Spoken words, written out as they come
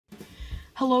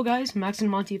Hello guys, Max and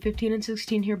Monty 15 and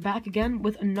 16 here, back again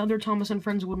with another Thomas and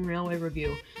Friends Wooden Railway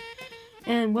review.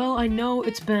 And well, I know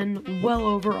it's been well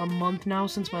over a month now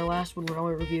since my last Wooden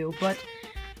Railway review, but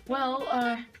well,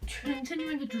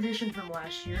 continuing the tradition from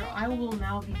last year, I will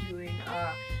now be doing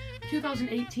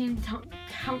 2018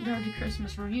 Countdown to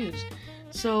Christmas reviews.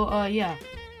 So yeah.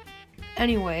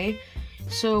 Anyway,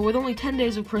 so with only 10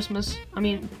 days of Christmas,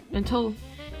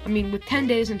 with 10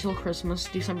 days until Christmas,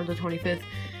 December the 25th,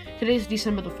 today's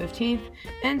December the 15th,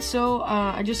 and so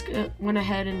I just went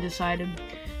ahead and decided,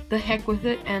 the heck with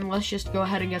it, and let's just go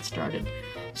ahead and get started.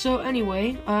 So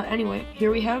anyway,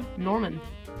 here we have Norman.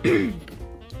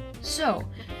 So,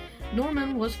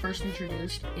 Norman was first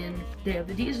introduced in Day of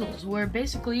the Diesels, where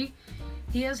basically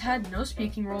he has had no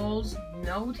speaking roles,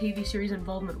 no TV series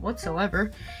involvement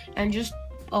whatsoever, and just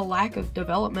a lack of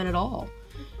development at all.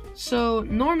 So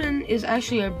Norman is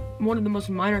actually one of the most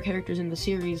minor characters in the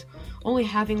series, only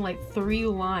having like 3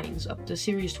 lines up to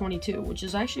series 22, which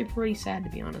is actually pretty sad, to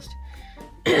be honest.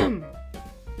 I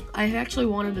actually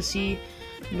wanted to see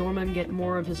Norman get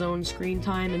more of his own screen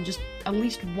time and just at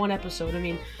least one episode. I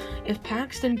mean, if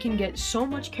Paxton can get so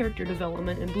much character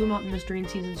development in Blue Mountain Mystery in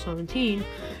season 17,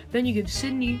 then you give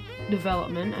Sydney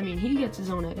development. I mean, he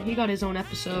got his own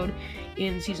episode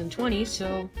in season 20,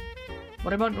 so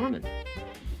what about Norman?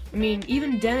 I mean,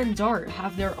 even Den and Dart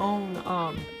have their own,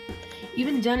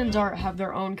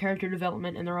 character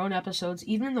development and their own episodes,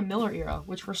 even in the Miller era,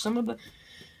 which were some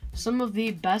of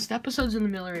the best episodes in the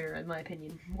Miller era, in my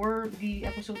opinion, were the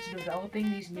episodes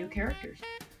developing these new characters.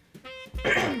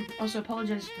 Also,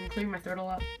 apologize if I'm clearing my throat a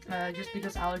lot, just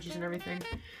because allergies and everything.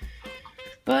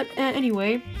 But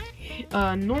anyway,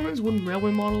 Norman's Wooden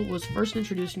Railway model was first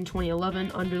introduced in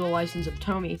 2011 under the license of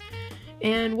Tomy,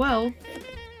 and well,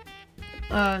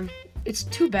 it's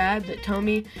too bad that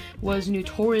Tomy was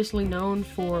notoriously known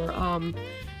for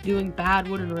doing bad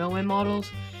wooden railway models.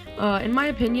 In my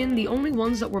opinion, the only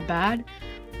ones that were bad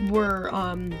were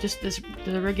just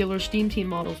the regular Steam Team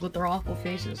models with their awful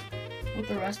faces. With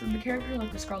the rest of the characters,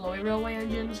 like the Skarloey Railway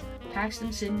engines,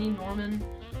 Paxton, Sydney, Norman,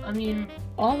 I mean,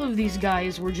 all of these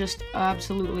guys were just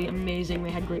absolutely amazing.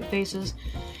 They had great faces.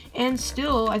 And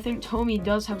still, I think Tomy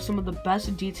does have some of the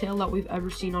best detail that we've ever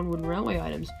seen on wooden railway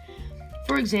items.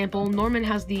 For example, Norman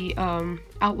has the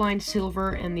outlined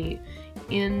silver and the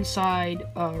inside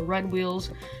red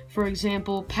wheels. For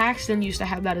example, Paxton used to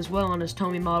have that as well on his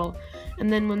Tomy model,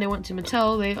 and then when they went to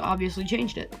Mattel, they obviously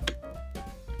changed it.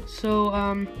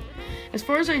 So, as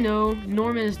far as I know,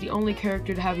 Norman is the only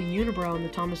character to have a unibrow in the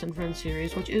Thomas and Friends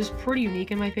series, which is pretty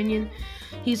unique in my opinion.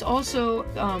 He's also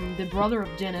the brother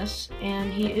of Dennis,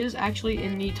 and he is actually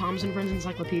in the Thomas and Friends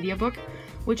Encyclopedia book,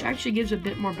 which actually gives a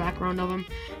bit more background of him.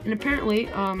 And apparently,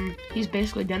 he's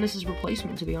basically Dennis's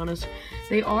replacement, to be honest.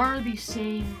 They are the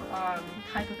same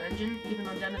type of engine, even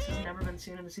though Dennis has never been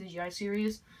seen in the CGI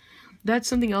series. That's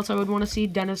something else I would want to see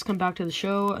Dennis come back to the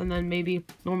show, and then maybe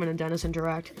Norman and Dennis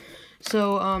interact.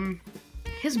 So,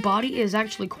 his body is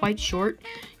actually quite short,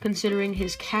 considering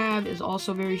his cab is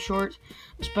also very short,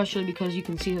 especially because you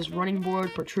can see his running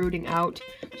board protruding out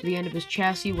to the end of his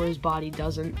chassis where his body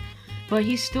doesn't. But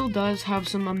he still does have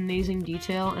some amazing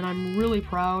detail, and I'm really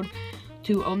proud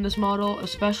to own this model,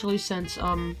 especially since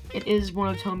it is one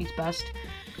of Tomy's best.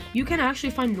 You can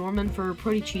actually find Norman for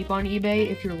pretty cheap on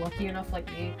eBay if you're lucky enough like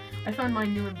me. I found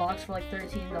mine new in box for like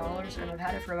 $13, and I've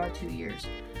had it for about 2 years.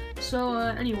 So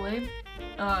anyway,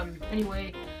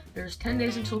 there's 10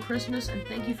 days until Christmas, and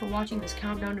thank you for watching this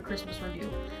Countdown to Christmas review.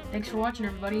 Thanks for watching,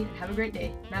 everybody, and have a great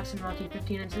day. Max and Rocky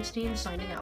 15 and 16 signing out.